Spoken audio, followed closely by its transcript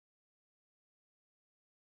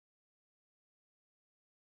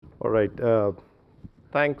All right.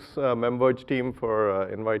 Thanks, Memverge team, for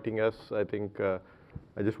inviting us. I think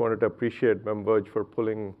I just wanted to appreciate Memverge for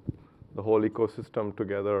pulling the whole ecosystem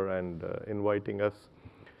together and inviting us.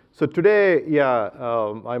 So today,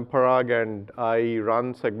 I'm Parag, and I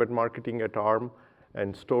run segment marketing at ARM,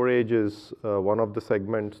 and storage is one of the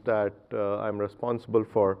segments that I'm responsible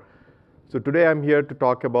for. So today I'm here to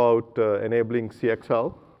talk about enabling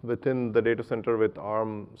CXL within the data center with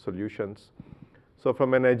ARM solutions. So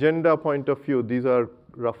from an agenda point of view, these are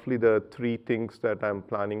roughly the three things that I'm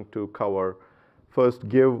planning to cover. First,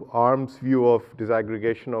 give ARM's view of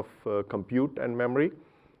disaggregation of compute and memory.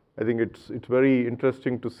 I think it's very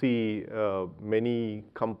interesting to see many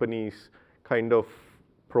companies kind of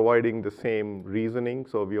providing the same reasoning,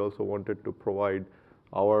 so we also wanted to provide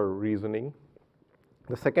our reasoning.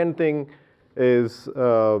 The second thing is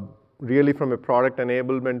really from a product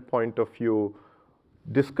enablement point of view,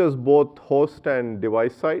 discuss both host and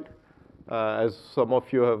device side. As some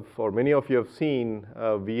of you have, or many of you have seen,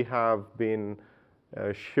 we have been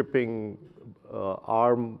shipping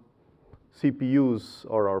ARM CPUs,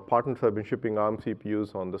 or our partners have been shipping ARM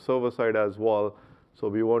CPUs on the server side as well. So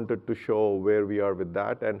we wanted to show where we are with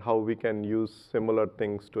that and how we can use similar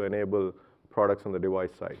things to enable products on the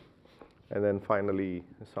device side. And then finally,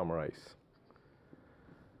 summarize.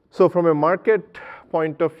 So from a market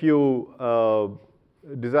point of view,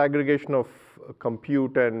 disaggregation of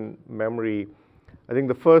compute and memory, I think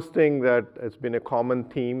the first thing that has been a common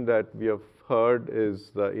theme that we have heard is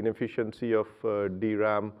the inefficiency of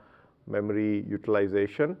DRAM memory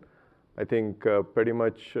utilization. I think pretty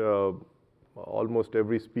much almost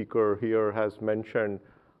every speaker here has mentioned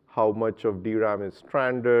how much of DRAM is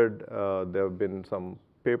stranded. There have been some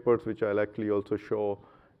papers which I'll actually also show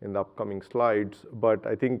in the upcoming slides. But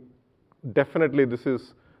I think definitely this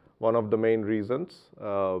is one of the main reasons,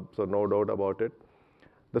 so no doubt about it.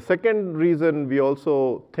 The second reason we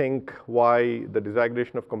also think why the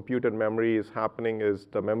disaggregation of compute and memory is happening is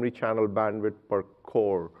the memory channel bandwidth per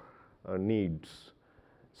core needs.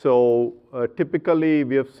 So typically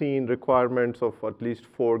we have seen requirements of at least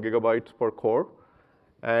 4 gigabytes per core.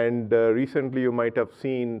 And recently you might have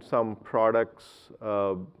seen some products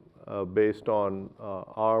based on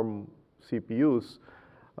ARM CPUs.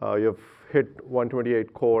 You have hit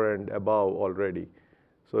 128 core and above already.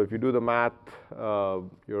 So if you do the math,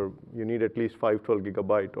 you need at least 512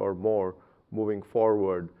 gigabyte or more moving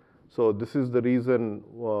forward. So this is the reason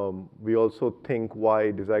we also think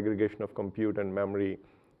why disaggregation of compute and memory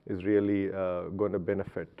is really going to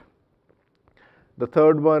benefit. The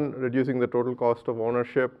third one, reducing the total cost of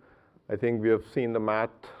ownership. I think we have seen the math.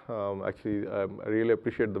 Actually, I really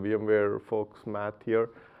appreciate the VMware folks' math here,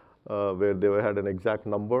 where they had an exact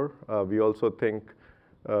number. We also think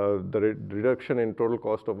the reduction in total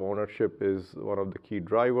cost of ownership is one of the key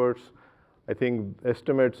drivers. I think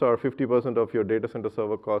estimates are 50% of your data center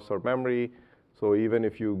server costs are memory. So even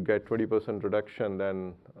if you get 20% reduction,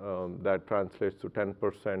 then that translates to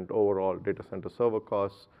 10% overall data center server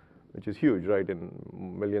costs, which is huge, right, in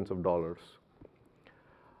millions of dollars.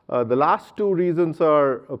 The last two reasons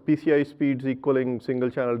are PCI speeds equaling single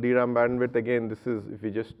channel DRAM bandwidth. Again, this is if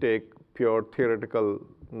you just take pure theoretical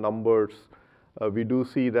numbers, we do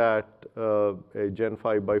see that a Gen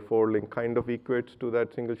 5 by 4 link kind of equates to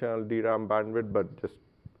that single channel DRAM bandwidth, but just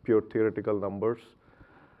pure theoretical numbers.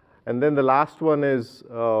 And then the last one is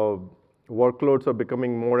workloads are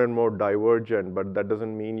becoming more and more divergent, but that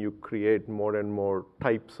doesn't mean you create more and more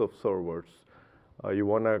types of servers. You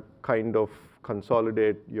want to kind of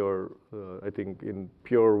consolidate your, I think in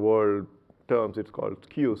pure world terms, it's called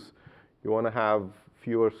SKUs. You want to have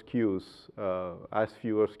fewer SKUs, as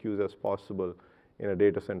fewer SKUs as possible in a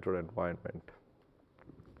data center environment.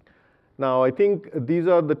 Now, I think these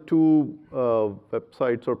are the two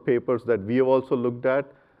websites or papers that we have also looked at.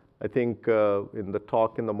 I think in the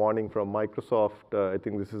talk in the morning from Microsoft, I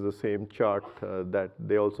think this is the same chart that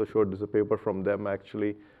they also showed. This is a paper from them,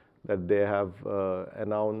 actually, that they have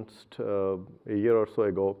announced a year or so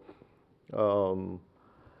ago.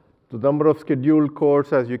 The number of scheduled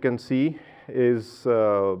cores, as you can see, is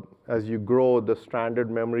as you grow, the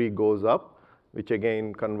stranded memory goes up, which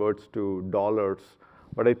again converts to dollars.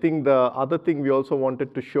 But I think the other thing we also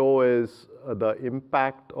wanted to show is the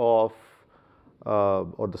impact of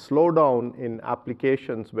or the slowdown in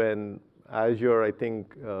applications when Azure, I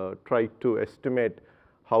think, tried to estimate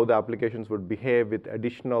how the applications would behave with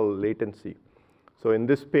additional latency. So in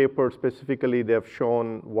this paper specifically, they have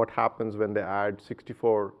shown what happens when they add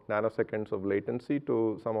 64 nanoseconds of latency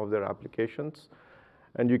to some of their applications.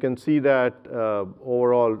 And you can see that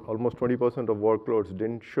overall, almost 20% of workloads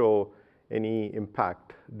didn't show any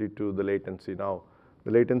impact due to the latency. Now,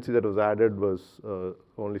 The latency that was added was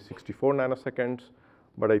only 64 nanoseconds,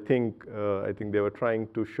 but I think they were trying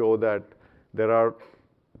to show that there are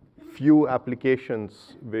few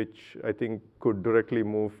applications which I think could directly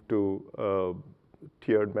move to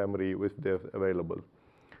tiered memory if they're available.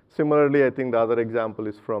 Similarly, I think the other example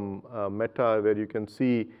is from Meta, where you can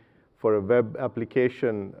see for a web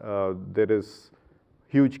application, there is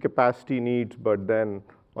huge capacity needs, but then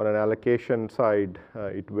on an allocation side,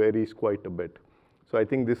 it varies quite a bit. So I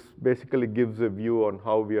think this basically gives a view on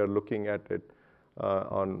how we are looking at it,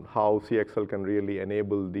 on how CXL can really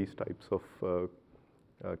enable these types of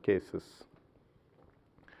cases.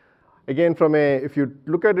 Again, if you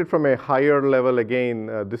look at it from a higher level,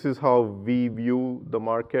 again, this is how we view the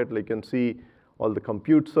market. Like you can see all the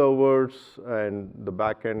compute servers, and the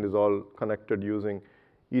back end is all connected using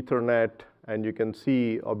Ethernet. And you can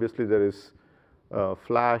see, obviously, there is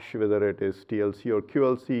flash, whether it is TLC or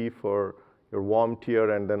QLC for your warm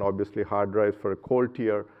tier, and then obviously hard drives for a cold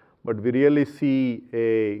tier. But we really see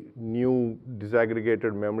a new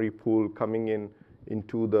disaggregated memory pool coming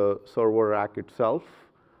into the server rack itself.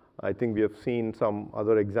 I think we have seen some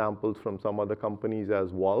other examples from some other companies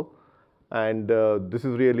as well. And this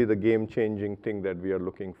is really the game-changing thing that we are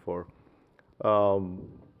looking for.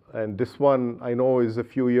 And this one, I know, is a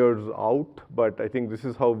few years out, but I think this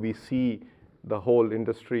is how we see the whole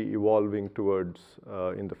industry evolving towards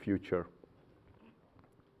in the future.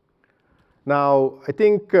 Now, I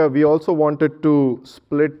think we also wanted to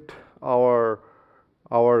split our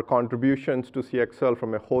contributions to CXL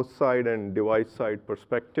from a host side and device side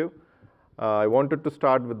perspective. I wanted to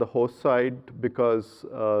start with the host side because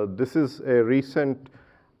this is a recent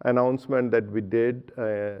announcement that we did,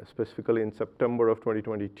 specifically in September of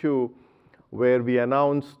 2022, where we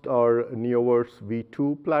announced our Neoverse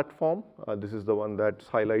V2 platform. This is the one that's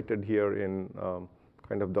highlighted here in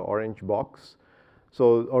kind of the orange box.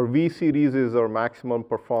 So our V series is our maximum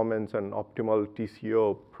performance and optimal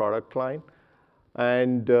TCO product line.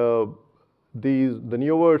 And the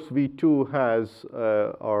Neoverse V2 has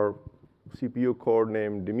our CPU core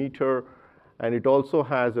named Demeter, and it also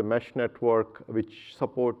has a mesh network which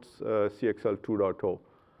supports CXL 2.0.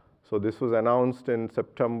 So this was announced in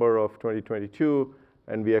September of 2022,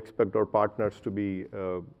 and we expect our partners to be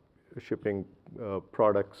shipping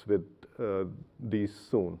products with these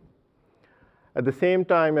soon. At the same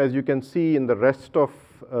time, as you can see in the rest of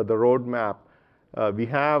the roadmap, we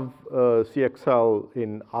have CXL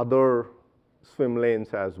in other swim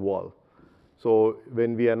lanes as well. So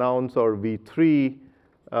when we announce our V3,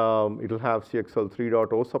 it'll have CXL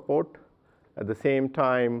 3.0 support. At the same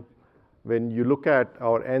time, when you look at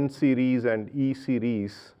our N series and E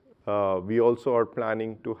series, we also are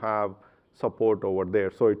planning to have support over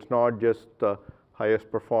there. So it's not just the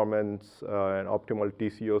highest performance and optimal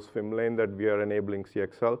TCO swim lane that we are enabling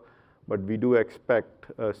CXL, but we do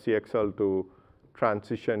expect CXL to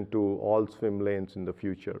transition to all swim lanes in the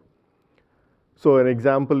future. So an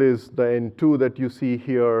example is the N2 that you see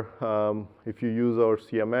here. If you use our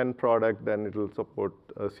CMN product, then it will support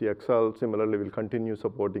CXL. Similarly, we'll continue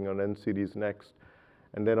supporting our N series next.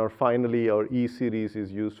 And then finally, our E series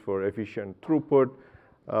is used for efficient throughput.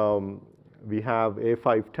 We have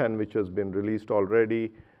A510, which has been released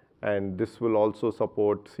already, and this will also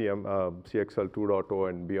support CXL 2.0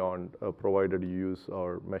 and beyond, provided you use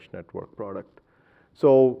our mesh network product.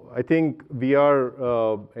 So I think we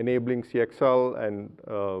are enabling CXL,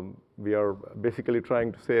 and we are basically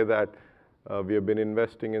trying to say that we have been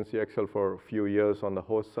investing in CXL for a few years on the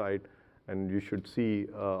host side, and you should see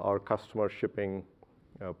our customers shipping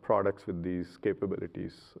products with these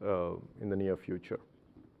capabilities in the near future.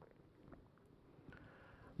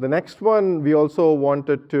 The next one we also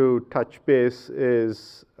wanted to touch base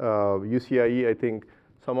is UCIe. I think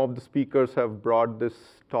some of the speakers have brought this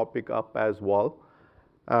topic up as well.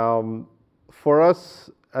 For us,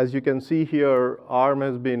 as you can see here, ARM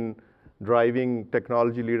has been driving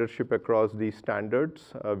technology leadership across these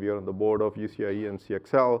standards. We are on the board of UCIe and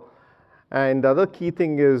CXL. And the other key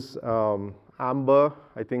thing is AMBER,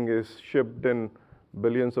 I think, is shipped in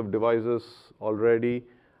billions of devices already.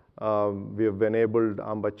 We have enabled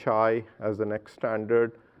AMBER Chai as the next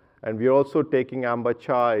standard. And we are also taking AMBER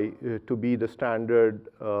Chai to be the standard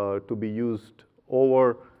to be used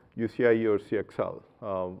over UCIe or CXL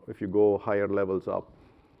if you go higher levels up.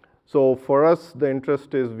 So for us, the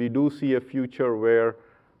interest is we do see a future where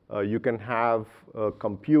you can have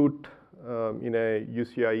compute in a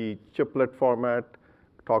UCIe chiplet format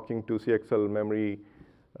talking to CXL memory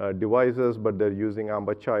devices, but they're using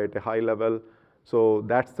AMBER Chai at a high level. So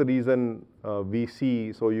that's the reason we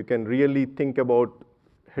see. So you can really think about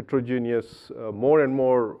heterogeneous, more and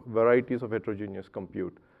more varieties of heterogeneous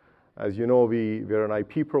compute. As you know, we're an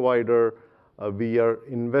IP provider. We are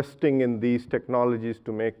investing in these technologies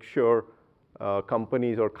to make sure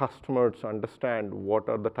companies or customers understand what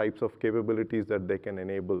are the types of capabilities that they can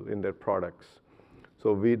enable in their products.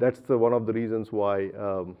 So that's one of the reasons why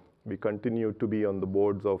we continue to be on the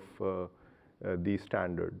boards of these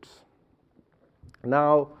standards.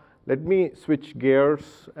 Now, let me switch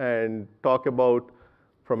gears and talk about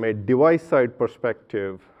from a device side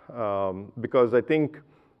perspective, because I think,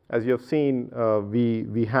 as you have seen,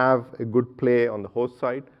 we have a good play on the host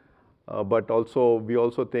side, but we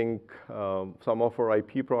also think some of our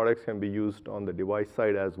IP products can be used on the device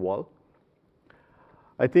side as well.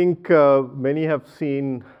 I think many have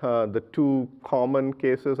seen the two common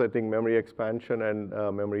cases, I think memory expansion and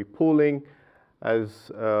memory pooling.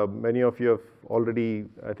 As many of you have already,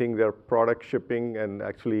 I think they're product shipping and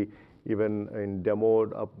actually even in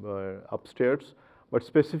demoed upstairs. But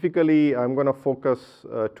specifically, I'm going to focus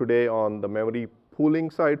today on the memory pooling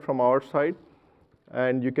side from our side.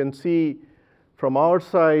 And you can see from our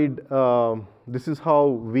side, this is how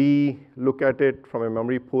we look at it from a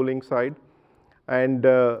memory pooling side. And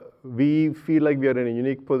we feel like we are in a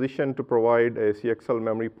unique position to provide a CXL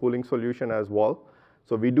memory pooling solution as well.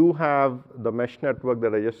 So we do have the mesh network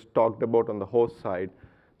that I just talked about on the host side.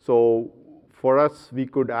 So for us, we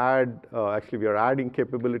could add, actually we are adding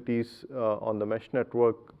capabilities on the mesh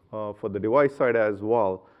network for the device side as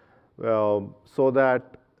well, so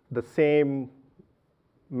that the same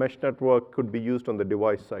mesh network could be used on the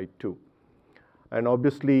device side too. And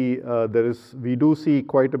obviously, we do see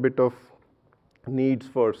quite a bit of needs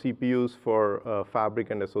for CPUs for fabric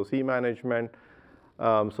and SoC management.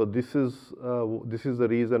 So this is the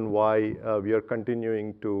reason why we are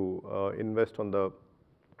continuing to invest on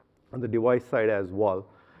the device side as well.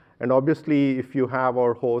 And obviously, if you have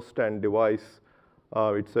our host and device,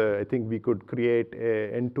 I think we could create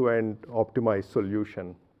an end-to-end optimized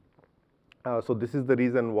solution. So this is the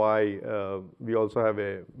reason why we also have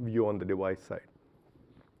a view on the device side.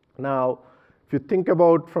 Now, if you think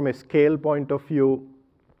about from a scale point of view,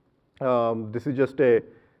 this is just a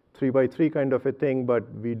 3x3 kind of a thing, but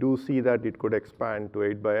we do see that it could expand to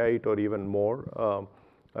 8x8 or even more,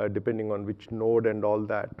 depending on which node and all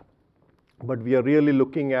that. But we are really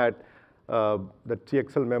looking at that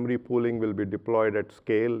CXL memory pooling will be deployed at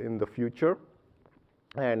scale in the future.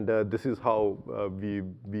 And this is how we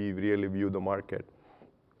really view the market.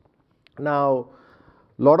 Now,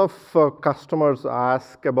 a lot of customers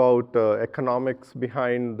ask about economics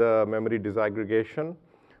behind the memory disaggregation.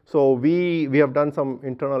 So we have done some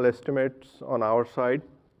internal estimates on our side.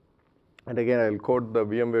 And again, I'll quote the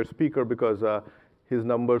VMware speaker because his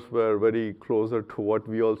numbers were very closer to what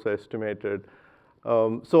we also estimated.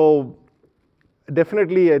 So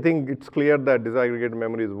definitely, I think it's clear that disaggregated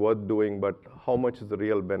memory is worth doing, but how much is the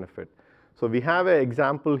real benefit? So we have an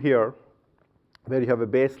example here where you have a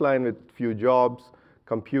baseline with few jobs,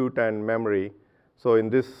 compute, and memory. So in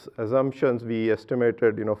this assumptions, we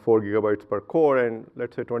estimated 4 gigabytes per core, and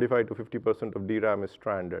let's say 25 to 50% of DRAM is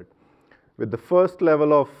stranded. With the first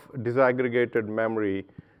level of disaggregated memory,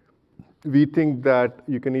 we think that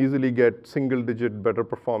you can easily get single-digit better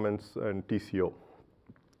performance and TCO.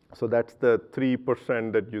 So that's the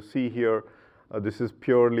 3% that you see here. This is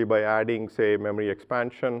purely by adding, say, memory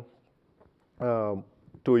expansion to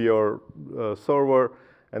your server,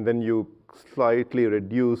 and then you slightly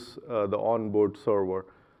reduce the onboard server.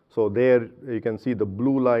 So there you can see the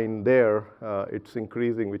blue line there, it's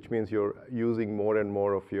increasing, which means you're using more and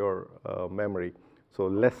more of your memory. So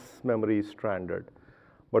less memory is stranded.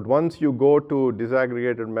 But once you go to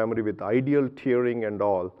disaggregated memory with ideal tiering and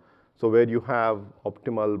all, so where you have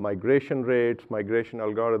optimal migration rates, migration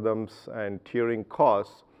algorithms, and tiering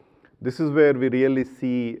costs, this is where we really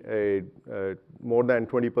see a more than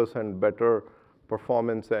 20% better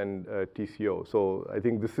performance and TCO. So I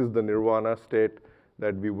think this is the nirvana state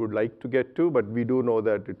that we would like to get to, but we do know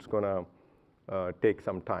that it's going to take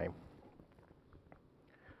some time.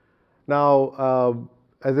 Now,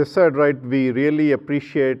 as I said, right, we really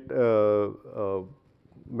appreciate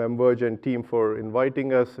Memverge and team for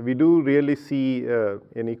inviting us. We do really see an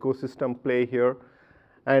ecosystem play here.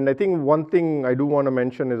 And I think one thing I do want to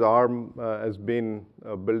mention is ARM has been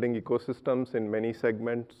building ecosystems in many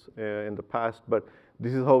segments in the past, but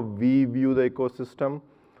this is how we view the ecosystem.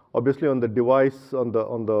 Obviously, on the device, on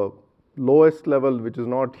the lowest level, which is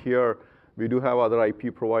not here, we do have other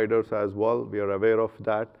IP providers as well. We are aware of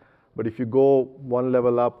that. But if you go one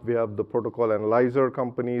level up, we have the protocol analyzer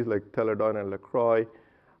companies like Teledyne and LaCroix.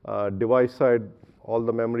 Device side, all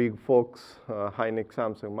the memory folks, Hynix,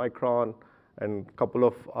 Samsung, Micron. and a couple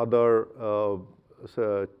of other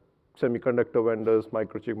semiconductor vendors,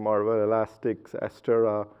 Microchip, Marvell, Elastics,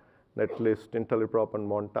 Astera, Netlist, Intelliprop, and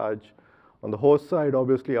Montage. On the host side,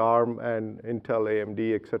 obviously ARM and Intel,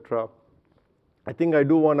 AMD, et cetera. I think I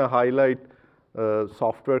do want to highlight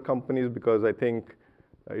software companies because I think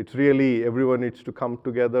it's really everyone needs to come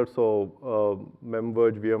together. So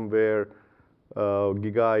Memverge, VMware,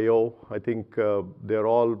 Giga.io, I think they're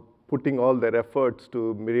all putting all their efforts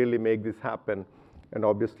to really make this happen, and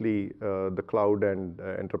obviously the cloud and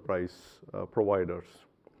enterprise providers.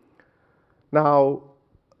 Now,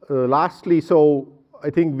 lastly, so I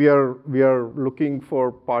think we are looking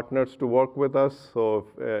for partners to work with us. So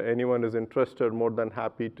if anyone is interested, more than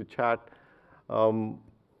happy to chat.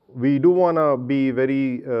 We do want to be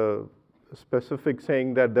very specific,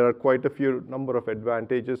 saying that there are quite a few number of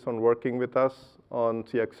advantages on working with us on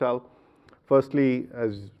CXL. Firstly,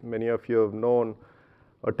 as many of you have known,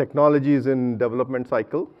 our technology is in development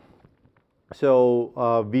cycle. So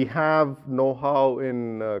we have know-how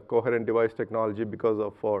in coherent device technology because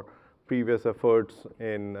of our previous efforts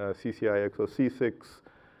in CCIX or C6.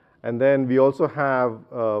 And then we also have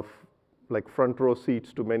like front row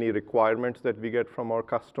seats to many requirements that we get from our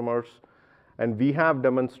customers. And we have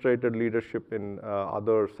demonstrated leadership in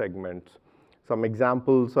other segments. Some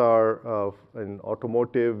examples are in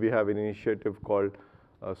automotive, we have an initiative called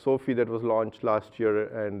SOFI that was launched last year,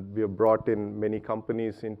 and we have brought in many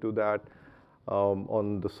companies into that.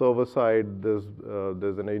 On the server side,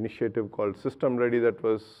 there's an initiative called System Ready that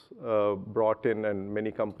was brought in, and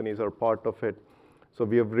many companies are part of it. So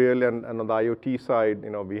we have really, and on the IoT side,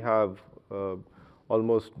 we have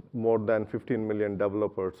almost more than 15 million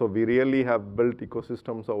developers. So we really have built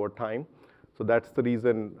ecosystems over time. So that's the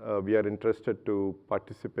reason we are interested to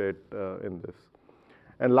participate in this.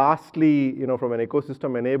 And lastly, from an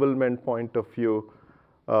ecosystem enablement point of view,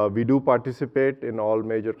 we do participate in all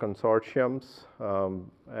major consortiums,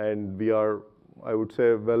 and we are, I would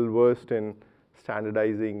say, well-versed in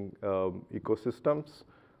standardizing ecosystems.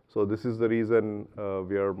 So this is the reason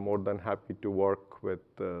we are more than happy to work with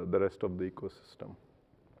the rest of the ecosystem.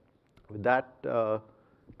 With that,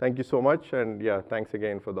 thank you so much, and yeah, thanks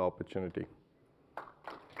again for the opportunity.